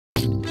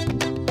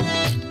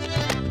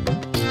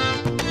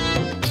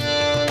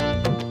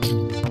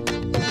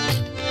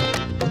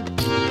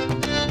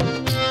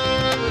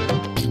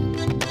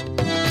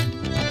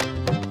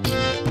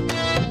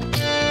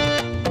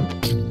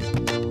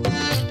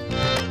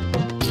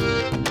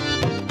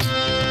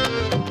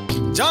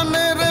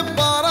জানে রে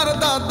পাড়ার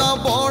দাদা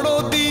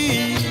বড়দি,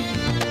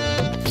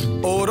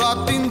 ওরা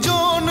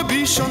তিনজন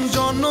ভীষণ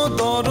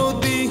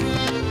জনদরদি।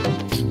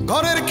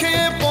 ঘরের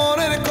খেয়ে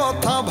পরের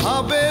কথা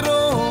ভাবে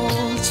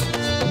রোজ,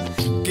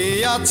 কে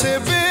আছে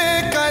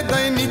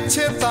বেকায়দায়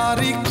নিচ্ছে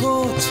তারই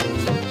খোঁজ।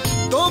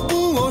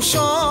 তবুও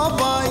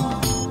সবাই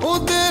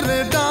ওদের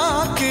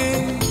ডাকে,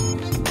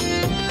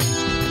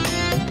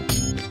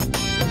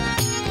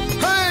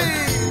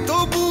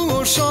 তবুও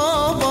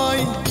সবাই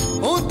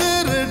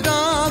ওদের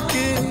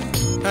ডাকে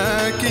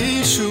একই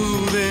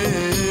সুরে।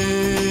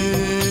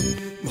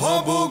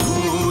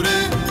 ভবঘুরে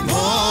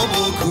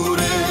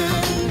ভবঘুরে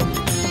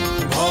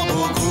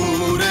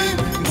ভবঘুরে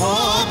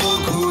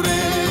ভবঘুরে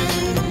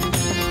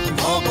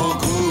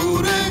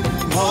ভবঘুরে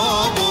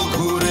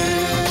ভবঘুরে।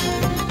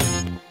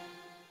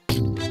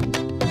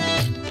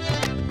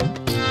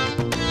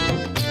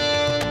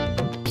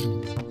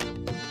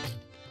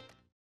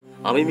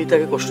 আমি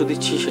মিতাকে কষ্ট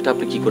দিচ্ছি সেটা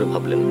আপনি কি করে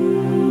ভাবলেন?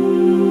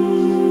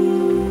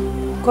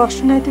 কষ্ট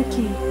নাই তো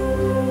কি,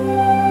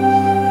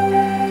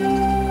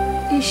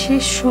 এই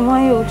শেষ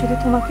সময়ে ও যদি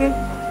তোমাকে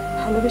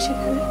ভালোবেসে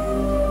ফেলে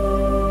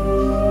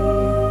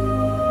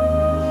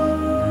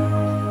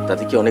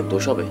তাতে কি অনেক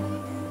দোষ হবে?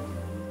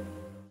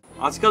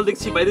 আজকাল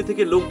দেখছি বাইরে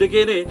থেকে লোক ডেকে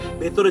এনে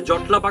ভেতরে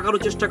জটলা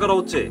পাকানোর চেষ্টা করা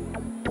হচ্ছে।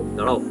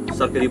 দাঁড়াও,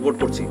 স্যারকে রিপোর্ট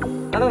করছি।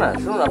 না না না,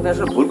 শুনুন, আপনি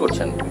আসলে ভুল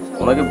করছেন,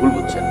 ওনাকে ভুল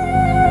বুঝছেন।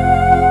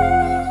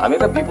 আমি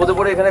একটা বিপদে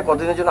পড়ে এখানে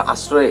কতদিনের জন্য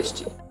আশ্রয়ে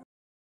এসেছি,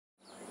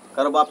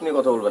 কারো বাপ নিয়ে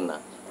কথা বলবেন না।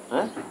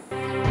 হ্যাঁ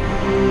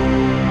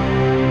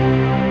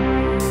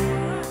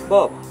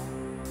বাপ,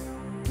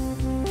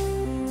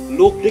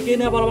 লোক ডেকে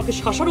এনে আবার আমাকে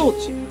শাসানো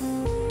হচ্ছে।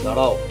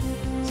 দাঁড়াও,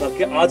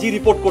 স্যারকে আজই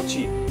রিপোর্ট করছি,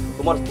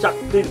 তোমার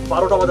চাকরির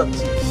 12টা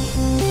বাজাচ্ছি।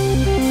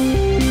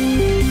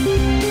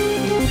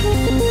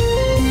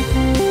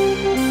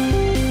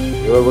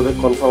 এবার বোধহয়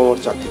কনফার্ম আমার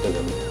চাকরিটা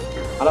যাবে।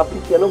 আর আপনি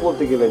কেন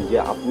বলতে গেলেন যে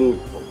আপনি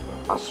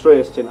আশ্রয়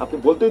এসছেন? আপনি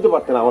বলতেই তো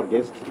পারতেন আমার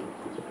গেস্ট।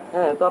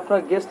 হ্যাঁ, তো আপনার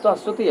গেস্ট তো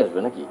আশ্রয়তেই আসবে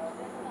নাকি?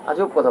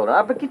 আজব কথা বলেন,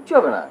 আপনার কিচ্ছু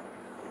হবে না।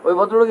 ওই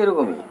ভদ্রলোক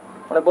এরকমই,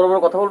 মানে বড় বড়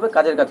কথা বলবে,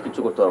 কাজের কাজ কিচ্ছু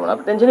করতে পারবেন না।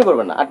 আপনি টেনশনই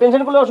করবেন না, আর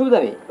টেনশন করলে অসুবিধা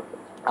নেই।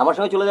 আমার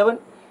সঙ্গে চলে যাবেন,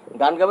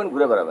 গান গাবেন,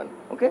 ঘুরে বেড়াবেন।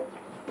 ওকে,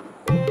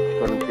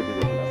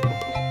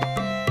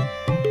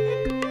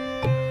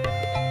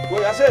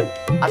 কই আছেন?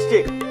 আসছি।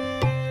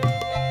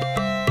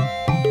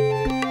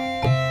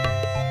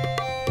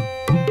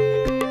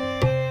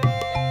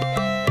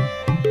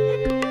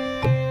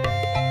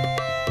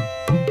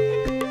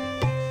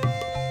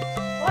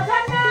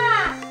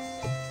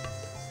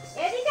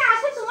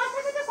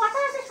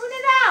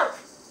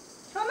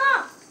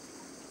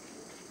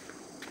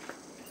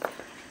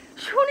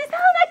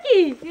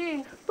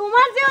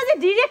 তোমার যে ওই যে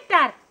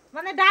ডিরেক্টর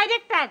মানে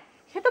ডাইরেক্টর,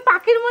 সে তো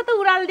পাখির মতো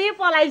উড়াল দিয়ে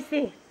পলাইছে।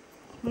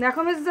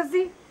 দেখো মিস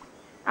চাচি,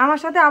 আমার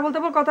সাথে আবল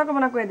তাবল কথা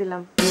কমনা করে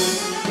দিলাম।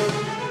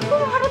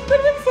 তুমি হঠাৎ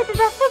করে সেটা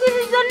ব্যস্ত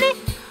কিছুর জন্য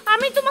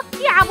আমি তোমাকে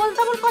কি আবল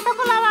তাবল কথা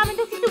বললাম? আমি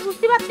তো কিছু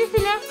বুঝতে পারতেছি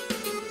না।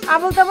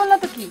 আবল তাবল না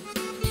তো কি?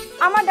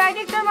 আমার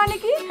ডাইরেক্টর মানে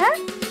কি? হ্যাঁ,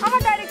 আমার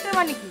ডাইরেক্টর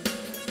মানে কি?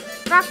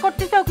 রাগ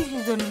করতেছ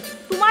কিছুর জন্য?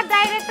 তোমার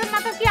ডাইরেক্টর না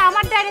তো কি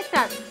আমার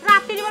ডাইরেক্টর?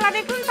 রাতের বেলা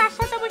দেখুন তার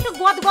সাথে বসে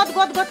গদ গদ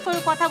গদ গদ করে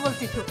কথা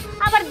বলতেছ,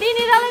 আবার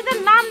দিনের আলোতে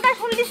নামটা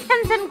শুনলে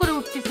সেনসেন করে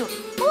উঠতেছ।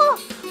 ও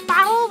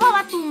পারো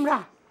বাবা তোমরা।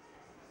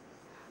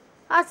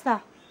 আচ্ছা,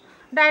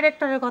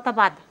 ডাইরেক্টরের কথা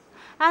বাদ,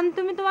 আর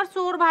তুমি তোমার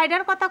চোর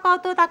ভাইটার কথা কও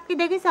তো, তাকে কি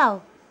দেখি চাও?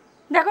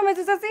 দেখো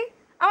মেজু চাচি,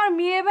 আমার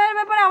মেয়ে ভাইয়ের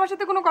ব্যাপারে আমার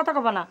সাথে কোনো কথা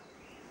কব না।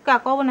 কা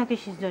কব না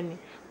কিসের জন্য?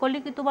 করলে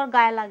কি তোমার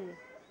গায়ে লাগে?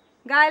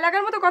 গায়ে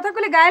লাগার মতো কথা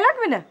বলে গায়ে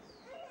লাগবে না?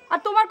 আর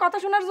তোমার কথা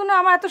শোনার জন্য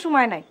আমার এত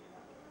সময় নাই।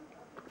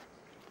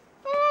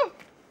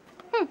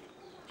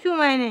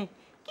 সময় নেই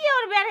কি?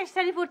 ওর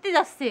ব্যারেস্টারি পড়তে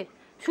যাচ্ছে,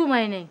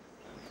 সময় নেই।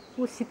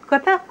 উচিত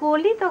কথা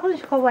কলি তখন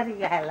সবারই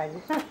গায়ে লাগে।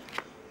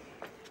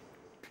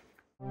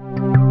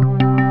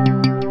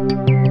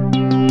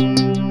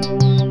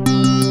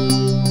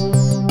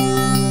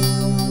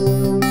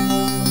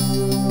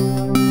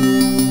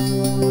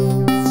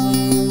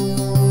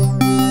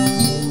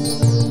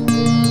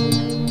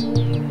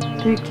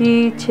 তুই কি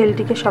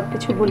ছেলেটিকে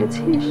সবকিছু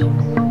বলেছিস?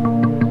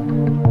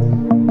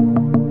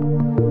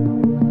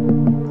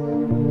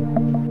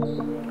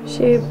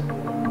 সে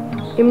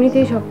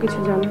এমনিতেই সবকিছু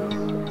জানে।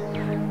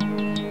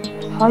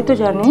 হয়তো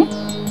জানে,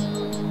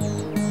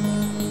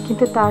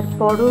 কিন্তু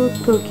তারপরও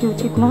তোর কি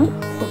উচিত না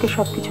ওকে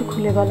সবকিছু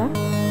খুলে বলা?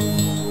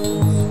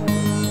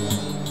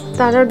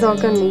 তার আর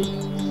দরকার নেই।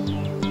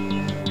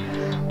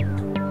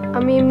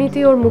 আমি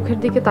এমনিতেই ওর মুখের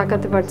দিকে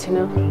তাকাতে পারছি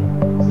না।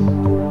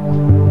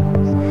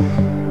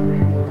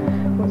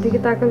 ওর দিকে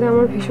তাকালে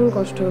আমার ভীষণ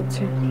কষ্ট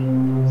হচ্ছে।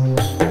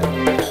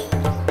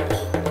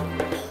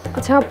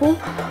 আচ্ছা আপু,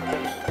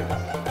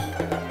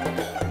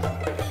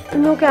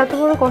 তুমি ওকে এত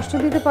বড় কষ্ট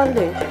দিতে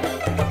পারলে?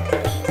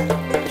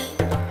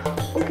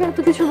 ওকে এত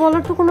কিছু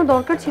বলার তো কোনো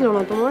দরকার ছিল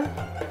না তোমার।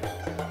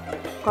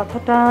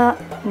 কথাটা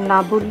না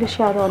বললে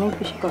সে আরো অনেক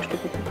বেশি কষ্ট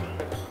পেত।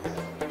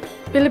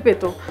 পেলে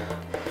পেতো,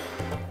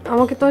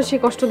 আমাকে তো আর সে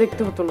কষ্ট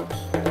দেখতে হতো না।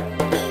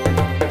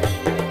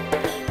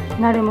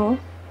 না রে মো,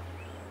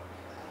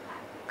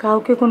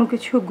 কাউকে কোনো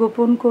কিছু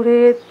গোপন করে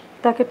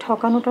তাকে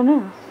ঠকানোটা না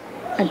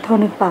এক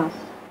ধরনের পাপ।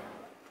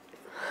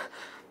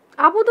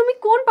 আপু তুমি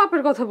কোন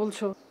পাপের কথা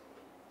বলছো?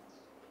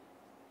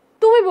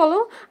 তুমি বলো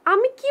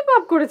আমি কি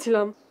পাপ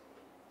করেছিলাম?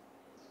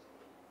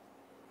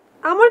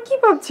 আমার কি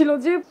পাপ ছিল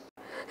যে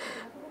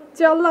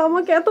যে আল্লাহ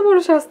আমাকে এত বড়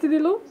শাস্তি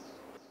দিল?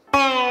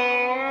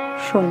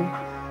 শোন,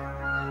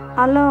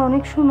 আল্লাহ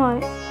অনেক সময়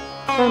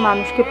তার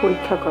মানুষকে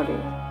পরীক্ষা করে,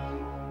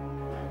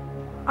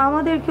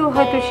 আমাদেরকেও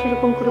হয়তো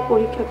সেরকম করে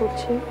পরীক্ষা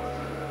করছে।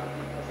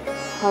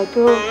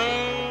 হয়তো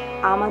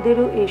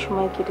আমাদেরও এই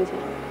সময় কেটে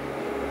যাবে,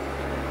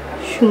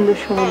 সুন্দর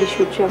সোনালি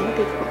সূর্য আমরা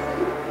দেখব।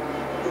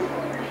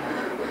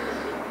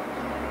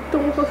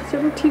 তোমার কথা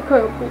যেন ঠিক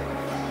হয় আপু,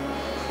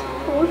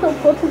 তোমার সব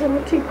কথা যেন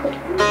ঠিক হয়।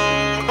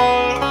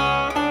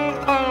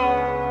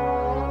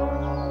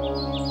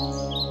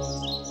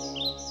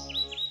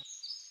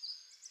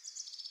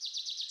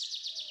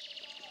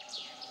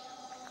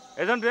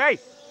 এজন এই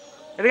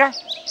এদিকে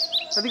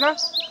এদিকে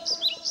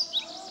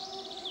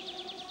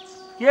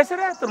কি আছে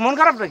রে? তোর মন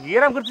খারাপ নাকি?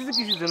 এরকম করছিস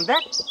কিছু জন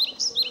দেখ।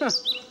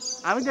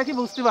 আমি দেখি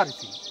বুঝতে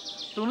পারছি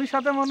টুনির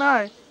সাথে মনে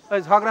হয় ওই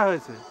ঝগড়া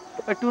হয়েছে।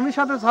 ওই টুনির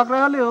সাথে ঝগড়া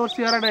হলে ওর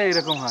চেহারাটা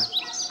এইরকম হয়।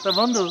 তো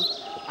বন্ধু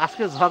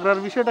আজকে ঝগড়ার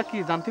বিষয়টা কি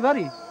জানতে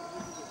পারি?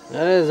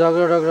 আরে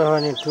ঝগড়া টগড়া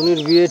হয়নি, টুনির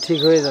বিয়ে ঠিক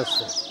হয়ে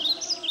যাচ্ছে।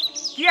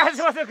 কি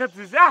আছে বাসা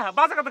করছিস?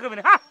 বাসা কথা কবি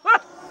না।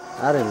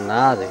 আরে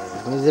না রে,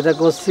 আমি যেটা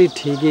করছি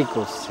ঠিকই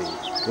করছি,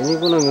 তুমি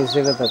কোনো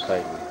মিছে কথা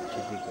পাইনি,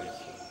 ঠিকই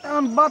করেছি।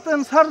 এখন বাতেন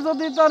স্যার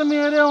যদি তার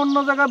মেয়েরে অন্য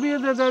জায়গা বিয়ে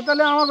দিয়ে যায়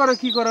তাহলে আমার ঘরে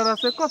কি করার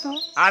আছে? কথা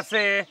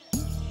আছে,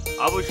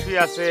 অবশ্যই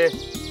আছে।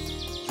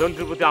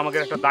 জন্তুর প্রতি আমাদের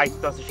একটা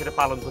দায়িত্ব আছে, সেটা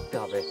পালন করতে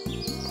হবে।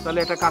 তাহলে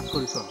একটা কাজ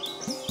করি, চল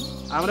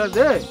আমরা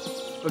যে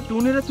ওই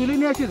টুনিরে তুলি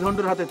নিয়ে আসি,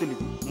 ঝন্টুর হাতে তুলি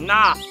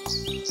না।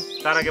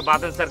 তার আগে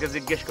বাতেন স্যারকে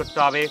জিজ্ঞেস করতে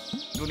হবে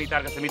টুনি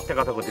তার কাছে মিথ্যা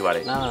কথা বলতে পারে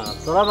না।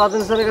 তোরা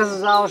বাতেন স্যারের কাছে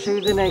যা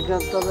অসুবিধা নেই,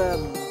 তবে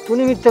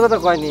টুনি মিথ্যা কথা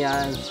কয়নি।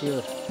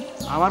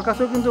 আমার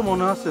কাছেও কিন্তু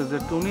মনে হচ্ছে যে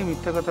টুনি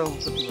মিথ্যা কথা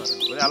বলতে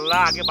পারে। আল্লাহ,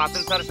 আগে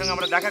বাতেন স্যারের সঙ্গে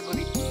আমরা দেখা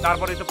করি,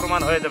 তারপরে তো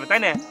প্রমাণ হয়ে যাবে, তাই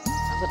না?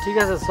 আচ্ছা ঠিক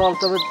আছে চল,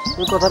 তবে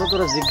তুই কথাটা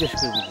তোরা জিজ্ঞেস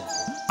করবি।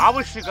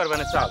 অবশ্যই করবে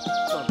না, চল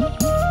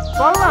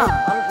চল না।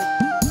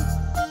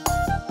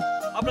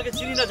 আপনাকে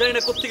চিনি না জানি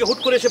না, কোত্থেকে হুট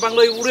করে এসে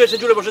বাংলায় উড়ে এসে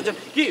জুড়ে বসেছেন।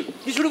 কি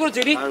কি শুরু করে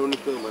চিনি? আর উনি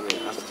তো মানে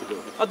আসছিল।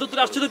 আর দূর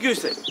আসছে তো কি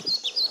হয়েছে?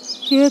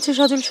 কি হয়েছে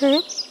সজল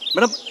সাহেব?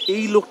 ম্যাডাম,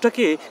 এই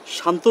লোকটাকে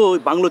শান্ত ওই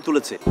বাংলোয়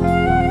তুলেছে,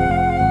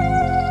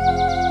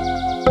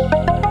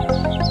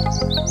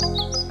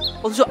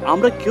 অথচ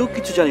আমরা কেউ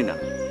কিছু জানি না।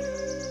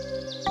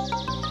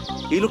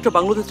 এই লোকটা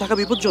বাংলোতে থাকা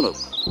বিপজ্জনক।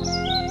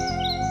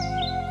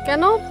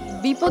 কেন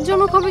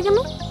বিপজ্জনক হবে কেন?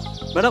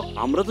 ম্যাডাম,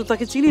 আমরা তো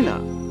তাকে চিনি না।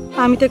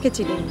 আমি তাকে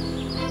চিনি,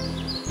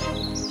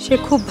 সে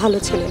খুব ভালো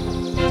ছেলে।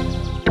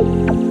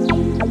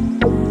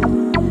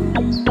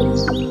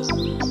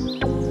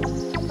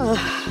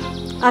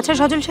 আচ্ছা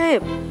সজল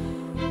সাহেব,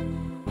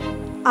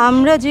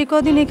 আমরা যে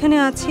কদিন এখানে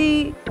আছি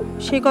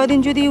সে কদিন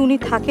যদি উনি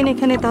থাকেন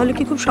এখানে তাহলে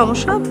কি খুব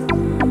সমস্যা?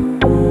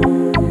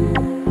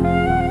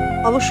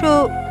 অবশ্য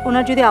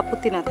ওনার যদি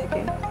আপত্তি না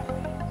থাকে।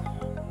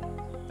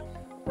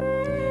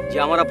 যে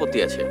আমার আপত্তি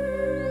আছে।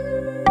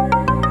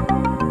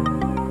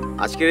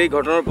 আজকের এই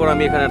ঘটনার পর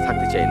আমি এখানে আর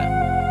থাকতে চাই না।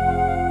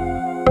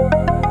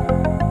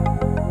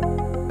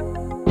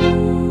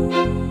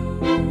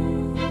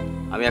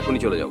 আমি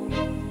এখনই চলে যাব।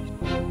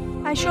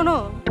 আর শোনো,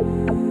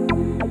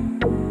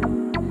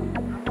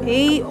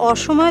 এই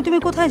অসময়ে তুমি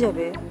কোথায়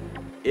যাবে?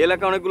 এই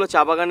এলাকায় অনেকগুলো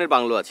চা বাগানের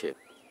বাংলো আছে,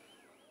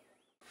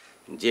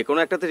 যে কোনো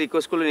একটাতে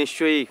রিকোয়েস্ট করলে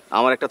নিশ্চয়ই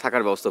আমার একটা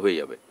থাকার ব্যবস্থা হয়ে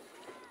যাবে।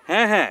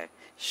 হ্যাঁ হ্যাঁ,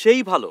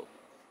 সেই ভালো।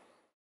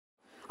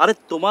 আরে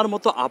তোমার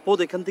মতো আপদ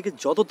এখান থেকে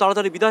যত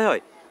তাড়াতাড়ি বিদায়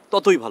হয়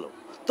ততই ভালো,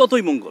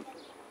 ততই মঙ্গল।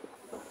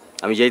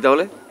 আমি যাই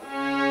তাহলে।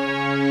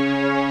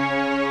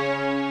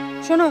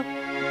 শোনো,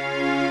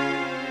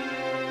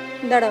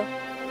 দাঁড়াও,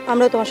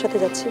 আমরাও তোমার সাথে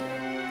যাচ্ছি।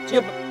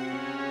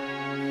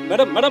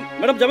 ম্যাডাম ম্যাডাম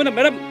ম্যাডাম যাবে না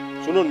ম্যাডাম?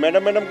 শুনুন,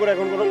 ম্যাডাম ম্যাডাম করে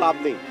এখন কোনো লাভ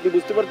নেই। আপনি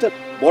বুঝতে পারছেন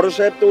বড়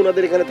সাহেব তো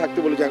ওনাদের এখানে থাকতে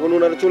বলেছে, এখন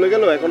ওনারা চলে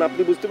গেল, এখন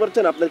আপনি বুঝতে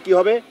পারছেন আপনার কি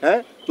হবে? হ্যাঁ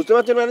বুঝতে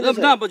পারছেন ম্যানেজার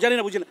সাহেব? না জানি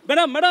না, বুঝি না।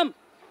 ম্যাডাম ম্যাডাম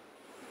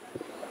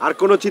আর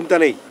কোনো চিন্তা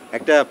নেই,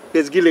 একটা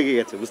পেজগি লেগে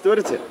গেছে, বুঝতে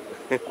পেরেছেন?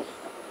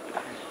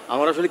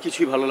 আমার আসলে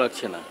কিছুই ভালো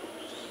লাগছে না।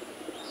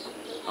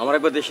 আমার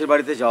একবার দেশের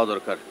বাড়িতে যাওয়া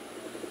দরকার।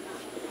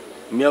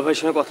 মিয়া ভাইয়ের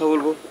সঙ্গে কথা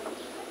বলবো,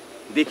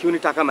 দেখি উনি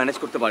টাকা ম্যানেজ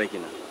করতে পারে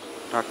কিনা।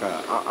 টাকা?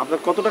 আপনার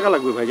কত টাকা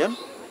লাগবে ভাইজান?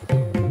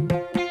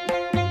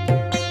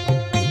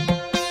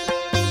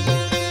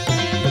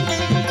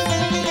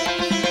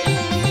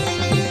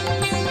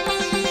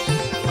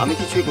 আমি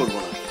কিছুই করবো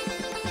না,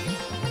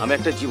 আমি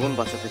একটা জীবন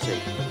বাঁচাতে চাই।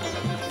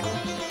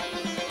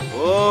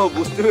 ও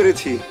বুঝতে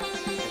পেরেছি,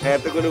 হ্যাঁ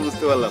এতক্ষণে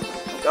বুঝতে পারলাম।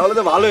 তাহলে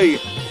তো ভালোই।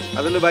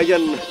 আসলে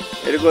ভাইজান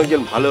এরকম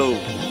একজন ভালো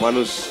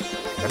মানুষ,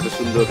 এত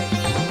সুন্দর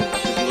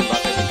জীবন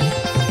বাঁচাতে।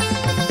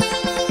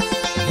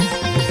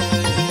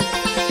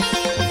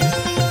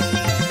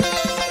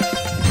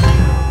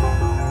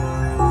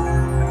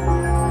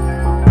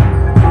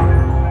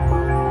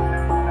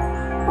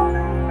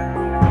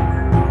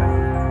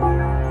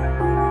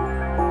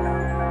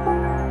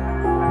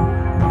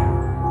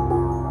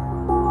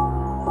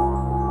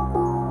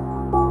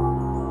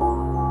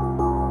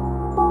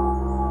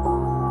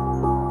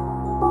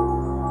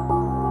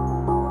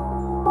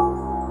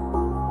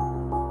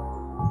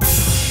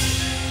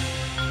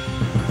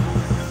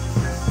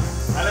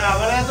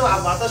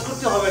 বাতাস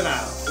করতে হবে না,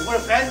 উপরে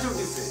ফ্যান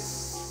চলতেছে।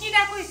 কি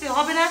না কইছে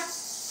হবে না,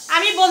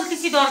 আমি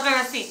বলতেছি দরকার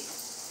আছে।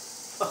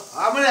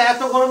 আমার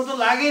এত গরম তো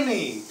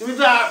লাগেনি, তুমি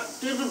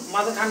একটু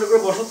মাথা ঠান্ডা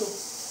করে বসো তো।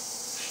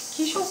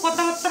 কি সব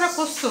কথাবার্তা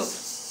করছো?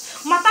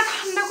 মাথা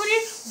ঠান্ডা করে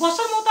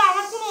বসার মতো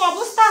আমার কোনো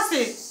অবস্থা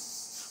আছে?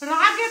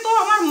 রাগে তো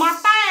আমার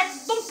মাথা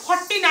একদম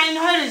 49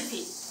 হয়ে রয়েছে।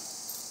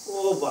 ও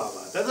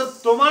বাবা, তাহলে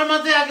তোমার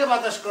মাথায় আগে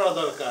বাতাস করা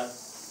দরকার।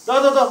 দাও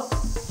দাও দাও,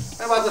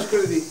 বাতাস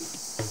করে দিই।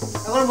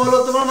 এখন বলো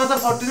তোমার মাথা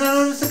 49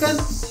 হয়েছে কেন?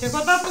 সে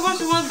কথা তোমার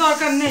শোনার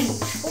দরকার নেই,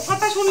 ও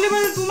কথা শুনলে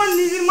মানে তোমার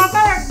নিজের মাথা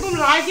একদম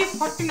রাগে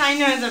 49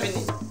 হয়ে যাবে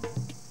না।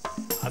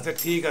 আচ্ছা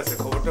ঠিক আছে,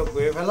 খবরটা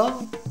কয়ে ফেলো,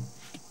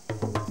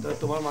 তাহলে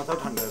তোমার মাথাও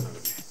ঠান্ডা হয়ে যাবে।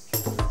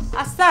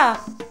 আচ্ছা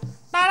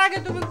তার আগে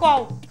তুমি কও,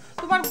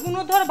 তোমার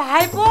গুণধর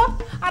ভাইপো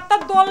আর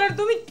তার দলের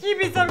তুমি কি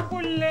বিচার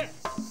করলে?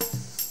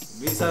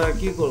 বিচার আর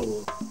কি করবো,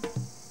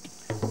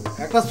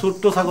 একটা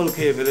ছোট্ট ছাগল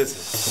খেয়ে ফেলেছে।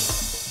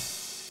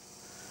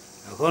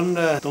 এখন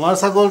তোমার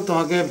ছাগল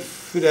তোমাকে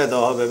ফিরে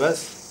দেওয়া হবে। ব্যাস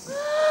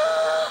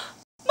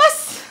বাস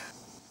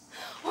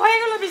হয়ে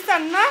গেল বিচার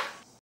না?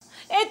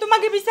 এই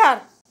তোমাকে বিচার।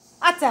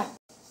 আচ্ছা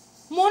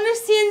মনের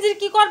সিএনজির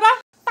কি করবা?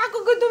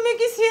 তাকে তুমি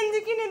কি সিএনজি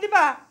কিনে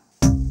দিবা?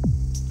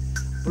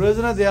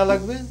 প্রয়োজনে দেয়া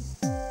লাগবে,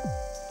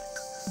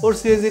 ওর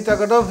সিএনজি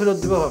টাকাটাও ফেরত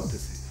দিবা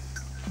ভাবতেছি।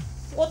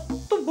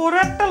 কত বড়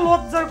একটা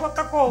লজ্জার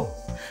কথা কও।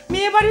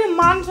 মেয়ে বাড়ির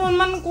মান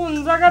সম্মান কোন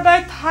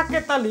জায়গাটায় থাকে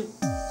তালি?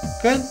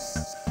 কেন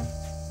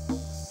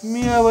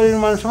মিয়া বাড়ির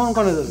মান সম্মান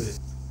কানে যাবে?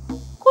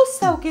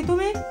 কোথাও কি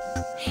তুমি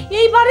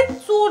এই বাড়ির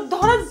চোর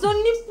ধরার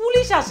জন্য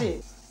পুলিশ আসে,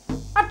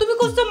 আর তুমি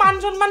কোথাও মান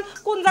সম্মান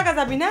কোন জায়গা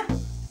যাবি না?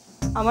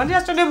 আমারই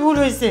আসলে ভুল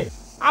হয়েছে,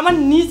 আমার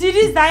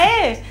নিজেরই যায়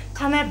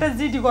থানায় একটা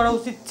জিডি করা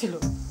উচিত ছিল।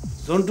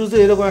 জন্টু যে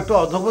এরকম একটা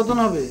অধঃপতন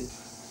হবে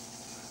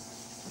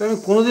আমি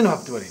কোনোদিন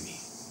ভাবতে পারিনি।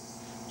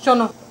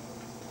 শোনো,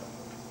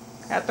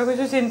 এত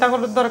কিছু চিন্তা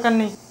করার দরকার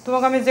নেই।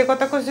 তোমাকে আমি যে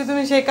কথা করছি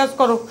তুমি সেই কাজ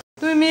করো।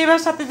 তুমি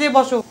মেয়েবার সাথে যে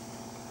বসো,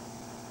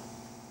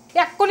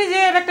 এক্ষুনি যে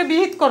একটা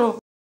বিহিত করো,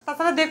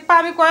 তাছাড়া দেখবা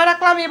আমি কয়ে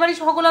রাখলাম এবারই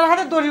সকলের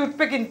হাতে দড়ি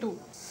উঠবে কিন্তু।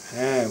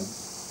 হ্যাঁ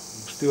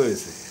বুঝতে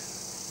পেরেছি,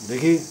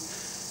 দেখি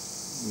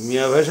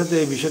মিয়া ভাইয়ের সাথে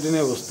এই বিষয়টি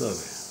নিয়ে বসতে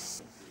হবে।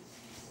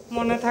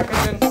 মনে থাকে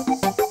যেন।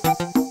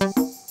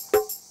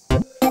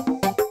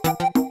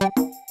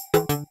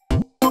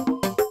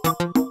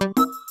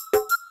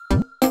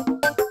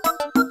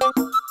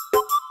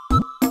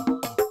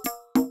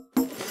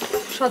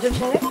 সজল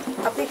সাহেব,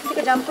 আপনি এখান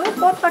থেকে জানতো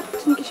পথ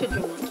কাটছেন কিসের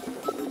জন্য?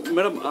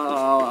 ম্যাডাম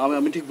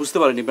আমি ঠিক বুঝতে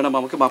পারিনি ম্যাডাম,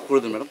 আমাকে মাফ করে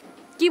দিন ম্যাডাম।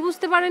 কি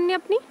বুঝতে পারেননি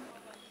আপনি?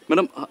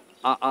 ম্যাডাম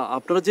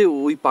আপনারা যে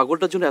ওই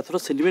পাগলটার জন্য এতটা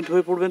সেন্টিমেন্ট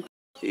হয়ে পড়বেন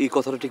এই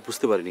কথাটা ঠিক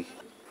বুঝতে পারিনি।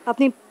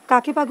 আপনি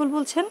কাকে পাগল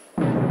বলছেন?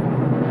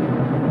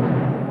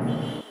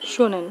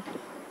 শোনেন,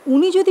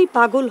 উনি যদি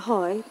পাগল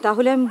হয়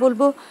তাহলে আমি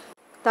বলবো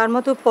তার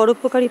মতো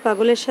পরোপকারী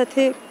পাগলের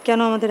সাথে কেন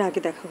আমাদের আগে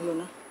দেখা হলো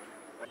না?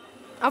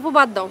 আপু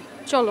বাদ দাও,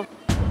 চলো।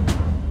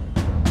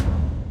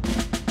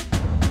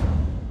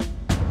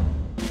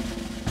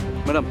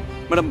 Madam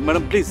madam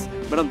madam please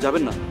madam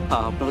যাবেন না,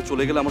 আপনারা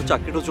চলে গেলে আমার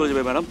চাকরিটাও চলে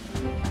যাবে ম্যাডাম।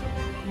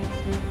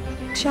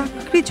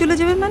 চাকরি চলে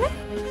যাবে মানে?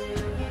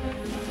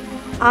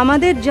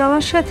 আমাদের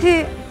যাওয়ার সাথে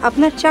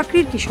আপনার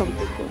চাকরির কি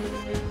সম্পর্ক?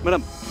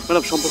 ম্যাডাম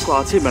ম্যাডাম সম্পর্ক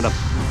আছে ম্যাডাম,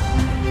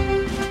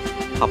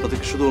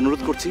 আপনাদেরকে শুধু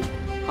অনুরোধ করছি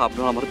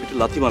আপনারা আমার পেটে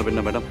লাথি মারবেন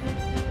না ম্যাডাম।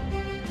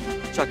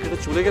 চাকরিটা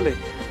চলে গেলে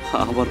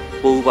আমার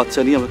বউ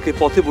বাচ্চা নিয়ে আমাকে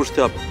পথে বসতে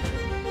হবে।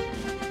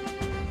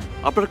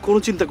 আপনারা কোনো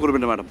চিন্তা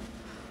করবেন না ম্যাডাম,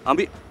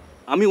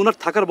 আমি ওনার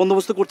থাকার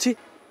বন্দোবস্ত করছি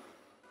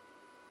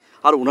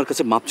আর ওনার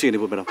কাছে মাপ চেয়ে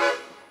নেব ম্যাডাম।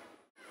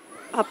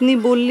 আপনি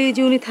বললে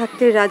যে উনি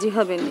থাকতে রাজি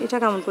হবেন, এটা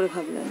কেমন করে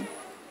ভাবলেন?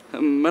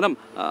 ম্যাডাম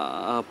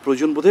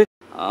প্রয়োজন বোধে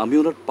আমি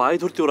ওনার পায়ে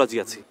ধরতেও রাজি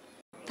আছি।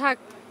 থাক,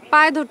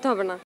 পায়ে ধরতে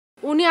হবে না,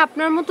 উনি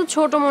আপনার মতো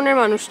ছোট মনের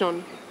মানুষ নন।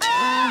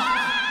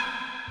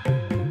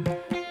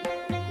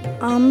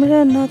 আমরা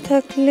না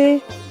থাকলে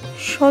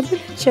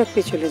সজলের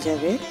চাকরি চলে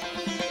যাবে?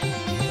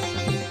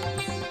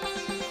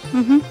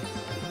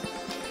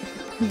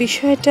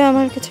 বিষয়টা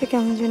আমার কাছে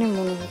কেমন জানি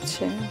মনে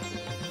হচ্ছে।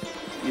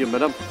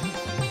 ম্যাডাম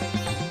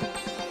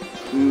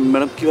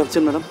ম্যাডাম কি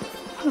ভাবছেন ম্যাডাম?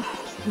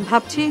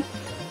 ভাবছি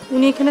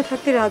উনি এখানে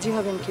থাকতে রাজি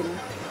হবেন কিনা।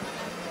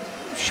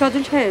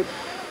 সজল সাহেব,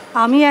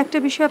 আমি একটা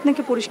বিষয়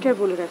আপনাকে পরিষ্কার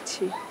বলে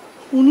রাখছি,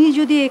 উনি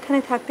যদি এখানে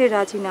থাকতে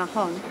রাজি না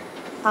হন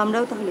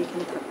আমরাও তাহলে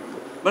এখানে থাকবো।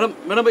 ম্যাডাম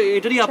ম্যাডাম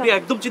এটা নিয়ে আপনি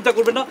একদম চিন্তা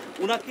করবেন না,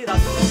 ওনাকে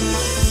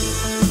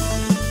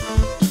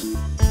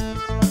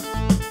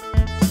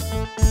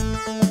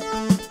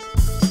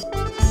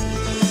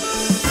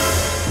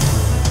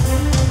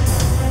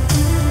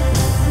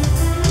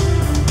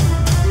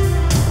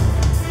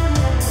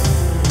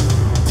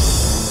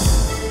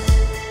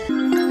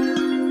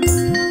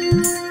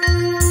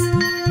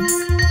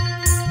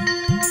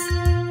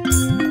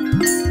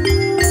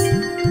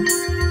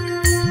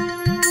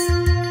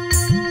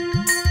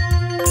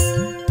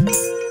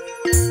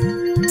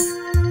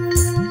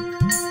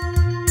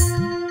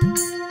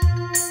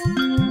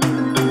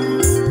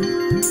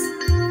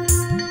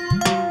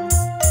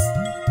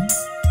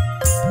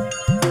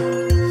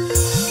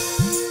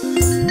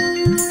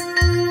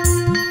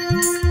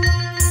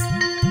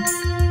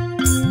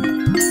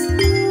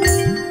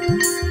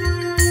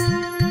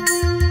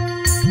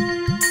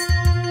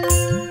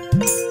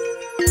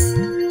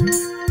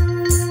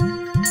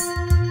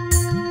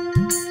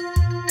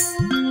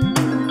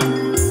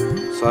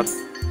স্যার,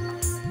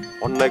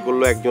 অন্যায়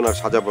করলো একজন আর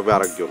সাজা পাবে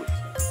আরেকজন,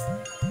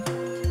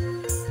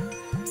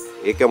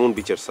 এ কেমন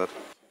বিচার স্যার?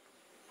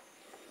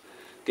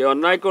 কে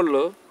অন্যায়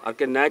করলো আর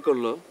কে ন্যায়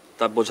করলো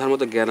তা বোঝার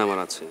মতো জ্ঞান আমার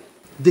আছে।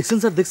 দেখছেন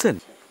স্যার, দেখছেন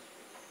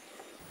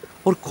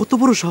ওর কত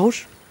বড় সাহস,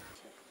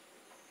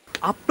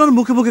 আপনার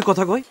মুখে মুখে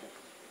কথা কয়।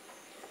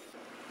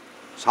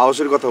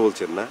 সাহসের কথা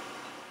বলছেন না?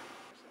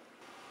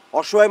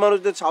 অসহায়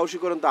মানুষদের সাহসী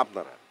করেন তো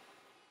আপনারা।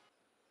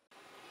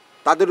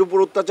 তাদের উপর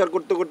অত্যাচার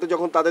করতে করতে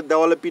যখন তাদের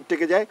দেওয়ালে পিঠ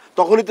থেকে যায়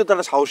তখনই তো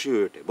তারা সাহসী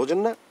হয়ে ওঠে, বোঝেন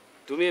না?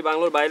 তুমি এই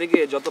বাংলোর বাইরে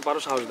গিয়ে যত পারো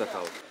সাহস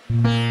দেখাও।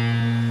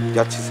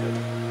 যাচ্ছি স্যার,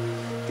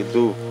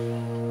 কিন্তু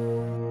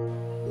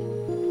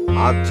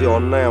আজ যে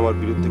অন্যায় আমার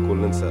বিরুদ্ধে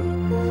করলেন স্যার,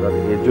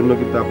 এর জন্য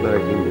কিন্তু আপনার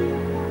একদিন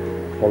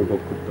ফল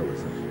ভোগ করতে হবে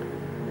স্যার।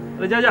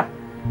 আরে যা যা,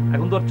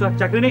 এখন তো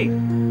চাকরি নেই,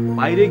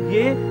 বাইরে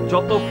গিয়ে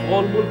যত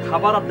ফলমূল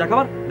খাবার আর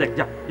দেখাবার দেখ,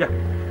 যা যা।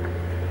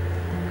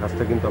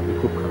 কাজটা কিন্তু আপনি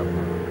খুব খারাপ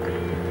করলেন।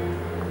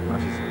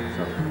 আসি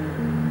স্যার।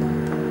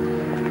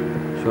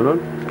 শুনুন,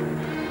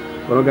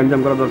 কোনো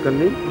গ্যাঞ্জাম করার দরকার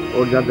নেই,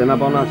 ওর যা দেনা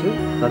পাওনা আছে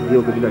তার দিয়ে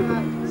ওকে বিদায়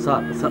করুন।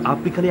 স্যার স্যার,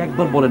 আপনি খালি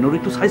একবার বলেন, ওর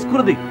একটু সাইজ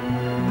করে দিই।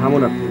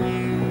 থামুন আপনি,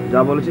 যা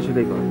বলেছি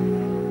সেটাই করেন।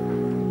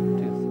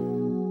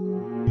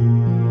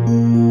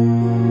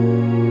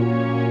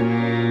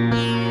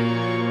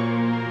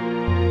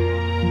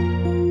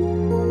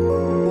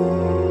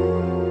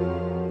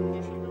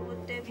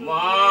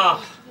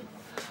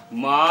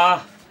 মা,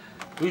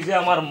 তুই যে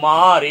আমার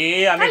মা রে,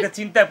 আমি একটা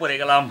চিন্তায় পড়ে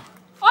গেলাম।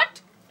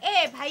 এ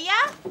ভাইয়া,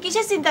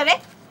 কিসের চিন্তা রে?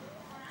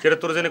 সেটা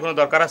তোর জন্য কোনো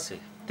দরকার আছে?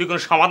 তুই কোনো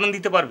সমাধান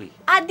দিতে পারবি?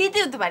 আর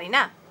দিতেও তো পারি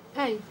না।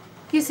 এই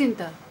কি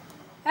চিন্তা?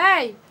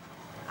 এই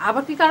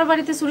আবার কি কারো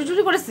বাড়িতে চুরি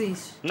টুরি করেছিস?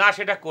 না,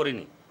 সেটা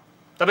করিনি,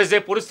 তবে যে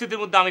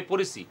পরিস্থিতির মধ্যে আমি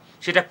পড়েছি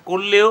সেটা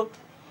করলেও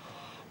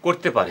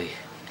করতে পারে।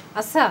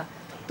 আচ্ছা,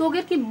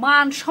 তোদের কি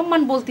মান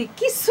সম্মান বলতে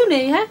কিচ্ছু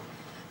নেই? হ্যাঁ,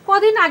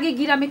 কদিন আগে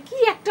গ্রামে কি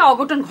একটা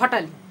অঘটন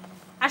ঘটালি,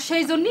 আর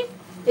সেই জন্য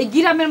এই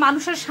গ্রামের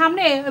মানুষের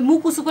সামনে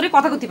মুখ উঁচু করে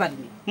কথা করতে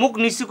পারিনি। মুখ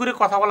নিচু করে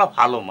কথা বলা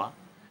ভালো মা,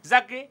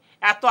 যাকে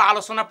এত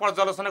আলোচনা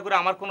পর্যালোচনা করে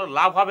আমার কোনো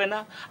লাভ হবে না।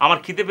 আমার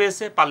খিদে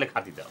পেয়েছে, পারলে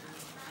খাতি দাও।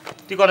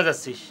 তুই করে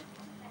যাচ্ছিস?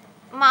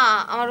 মা,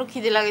 আমারও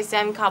খিদে লাগেছে,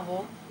 আমি খাবো।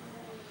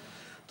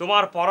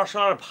 তোমার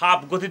পড়াশোনার ভাব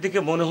গতি থেকে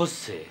মনে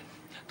হচ্ছে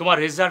তোমার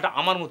রেজাল্ট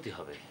আমার মতই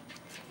হবে।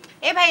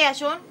 এ ভাইয়া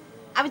শোন,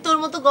 আমি তোর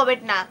মতো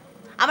গবেট না,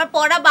 আমার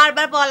পড়া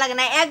বারবার পড়া লাগে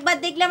না, একবার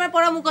দেখলে আমার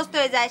পড়া মুখস্থ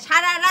হয়ে যায়,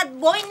 সারা রাত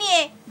বই নিয়ে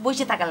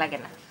বসে থাকা লাগে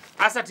না।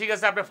 আচ্ছা ঠিক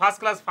আছে, আপনি ফার্স্ট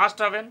ক্লাস ফার্স্ট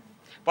হবেন।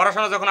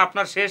 পড়াশোনা যখন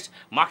আপনার শেষ,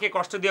 মাকে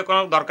কষ্ট দিয়ে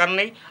কোনো দরকার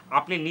নেই,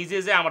 আপনি নিজে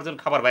যে আমার জন্য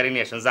খাবার বাইরে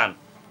নিয়ে আসেন, যান।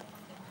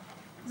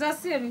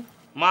 যাচ্ছি আমি।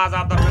 মা,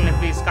 যাওয়ার দরকার নেই,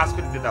 প্লিজ কাজ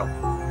করে দিতে দাও,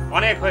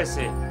 অনেক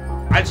হয়েছে।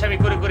 আলসামি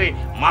করে করে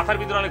মাথার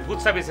ভিতরে অনেক ভূত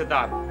চাপিয়েছে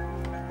তার।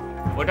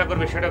 ওটা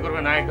করবে, সেটা করবে,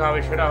 নায়িকা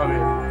হবে, সেটা হবে।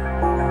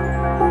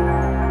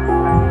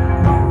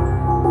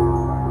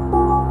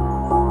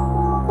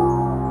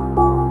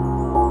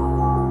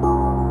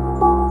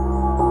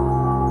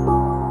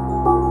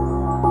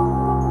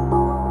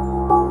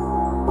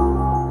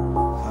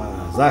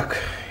 যাক,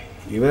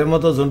 এবারের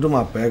মতো জন্টু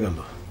মাপ পেয়ে গেল।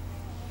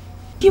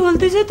 কি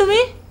বলতেছো তুমি?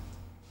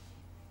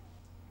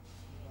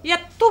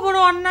 এত বড়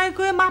অন্যায়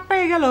করে মাপ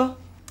পেয়ে গেল?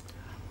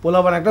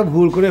 পোলাপান একটা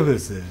ভুল করে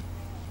ফেলছে,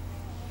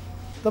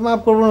 তা মাপ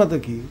করবো না তো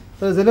কি,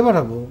 তাহলে জেলে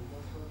পাঠাবো।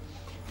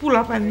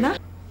 পোলাপান না,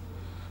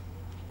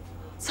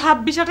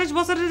 26-28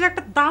 বছরের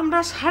একটা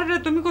দামরা সারে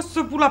তুমি করছো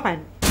পোলাপান।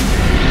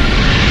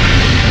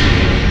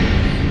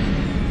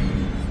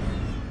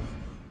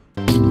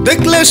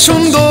 দেখলে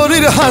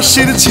সুন্দরীর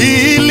হাসির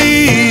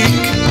ঝিলিক,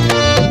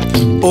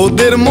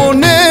 ওদের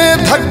মনে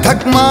ধাক ধাক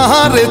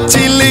মারে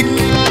চিলিক,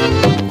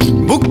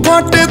 বুক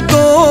ফাটে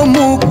তো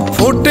মুখ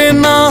ফোটে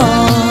না,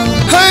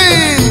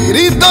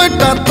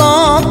 হৃদয়টা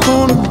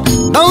তখন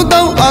দাউ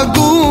দাউ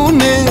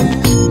আগুনে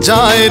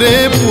যায় রে